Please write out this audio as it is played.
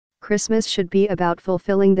Christmas should be about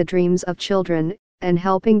fulfilling the dreams of children, and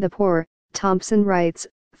helping the poor, Thompson writes.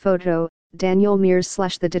 Photo, Daniel Mears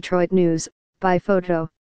 / The Detroit News, by photo.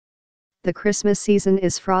 The Christmas season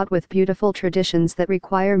is fraught with beautiful traditions that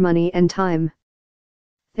require money and time.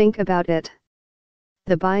 Think about it.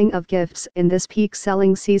 The buying of gifts in this peak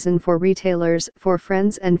selling season for retailers, for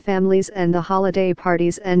friends and families, and the holiday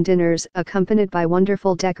parties and dinners accompanied by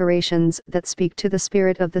wonderful decorations that speak to the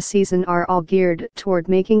spirit of the season are all geared toward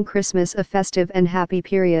making Christmas a festive and happy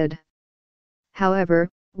period. However,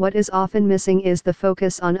 what is often missing is the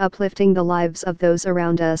focus on uplifting the lives of those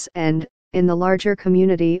around us and, in the larger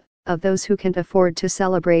community, of those who can't afford to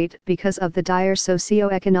celebrate because of the dire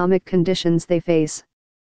socio-economic conditions they face.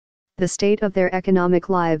 The state of their economic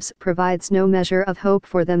lives provides no measure of hope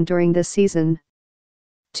for them during this season.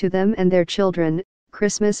 To them and their children,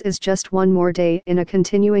 Christmas is just one more day in a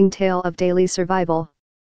continuing tale of daily survival.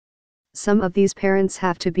 Some of these parents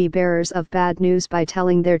have to be bearers of bad news by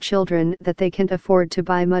telling their children that they can't afford to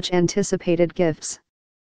buy much anticipated gifts.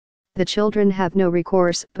 The children have no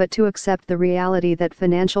recourse but to accept the reality that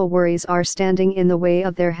financial worries are standing in the way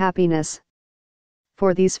of their happiness.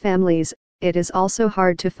 For these families, it is also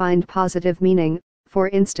hard to find positive meaning, for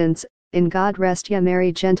instance, in God Rest Ye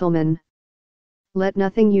Merry Gentlemen. Let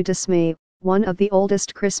nothing you dismay, one of the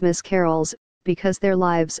oldest Christmas carols, because their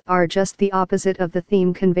lives are just the opposite of the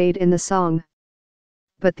theme conveyed in the song.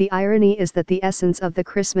 But the irony is that the essence of the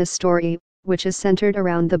Christmas story, which is centered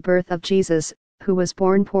around the birth of Jesus, who was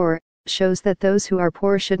born poor, shows that those who are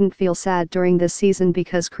poor shouldn't feel sad during this season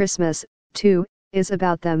because Christmas, too, is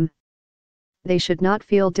about them. They should not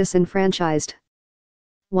feel disenfranchised.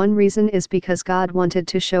 One reason is because God wanted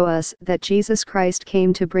to show us that Jesus Christ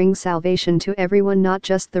came to bring salvation to everyone, not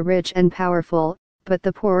just the rich and powerful, but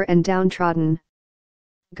the poor and downtrodden.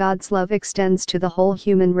 God's love extends to the whole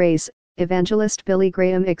human race, evangelist Billy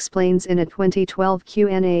Graham explains in a 2012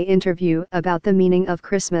 Q&A interview about the meaning of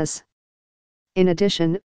Christmas. In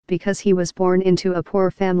addition, because he was born into a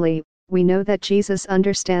poor family, we know that Jesus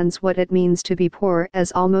understands what it means to be poor,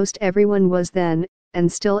 as almost everyone was then,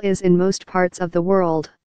 and still is in most parts of the world.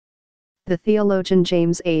 The theologian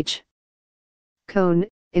James H. Cone,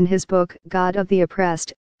 in his book God of the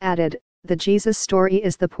Oppressed, added, "The Jesus story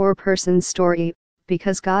is the poor person's story,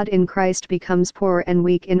 because God in Christ becomes poor and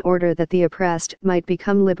weak in order that the oppressed might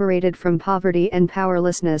become liberated from poverty and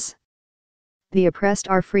powerlessness. The oppressed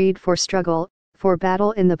are freed for struggle, for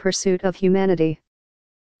battle in the pursuit of humanity."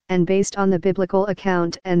 And based on the biblical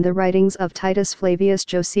account and the writings of Titus Flavius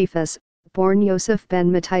Josephus, born Yosef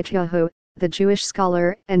ben Mattityahu, the Jewish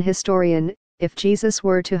scholar and historian, if Jesus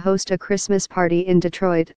were to host a Christmas party in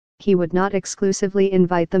Detroit, he would not exclusively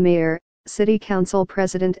invite the mayor, city council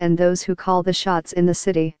president and those who call the shots in the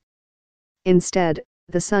city. Instead,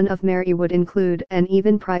 the Son of Mary would include and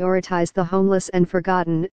even prioritize the homeless and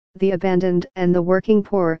forgotten, the abandoned and the working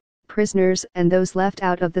poor, prisoners and those left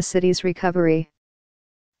out of the city's recovery.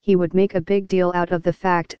 He would make a big deal out of the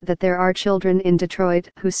fact that there are children in Detroit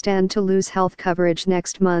who stand to lose health coverage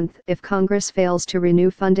next month if Congress fails to renew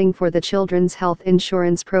funding for the Children's Health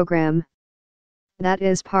Insurance Program. That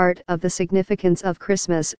is part of the significance of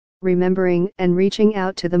Christmas, remembering and reaching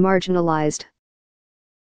out to the marginalized.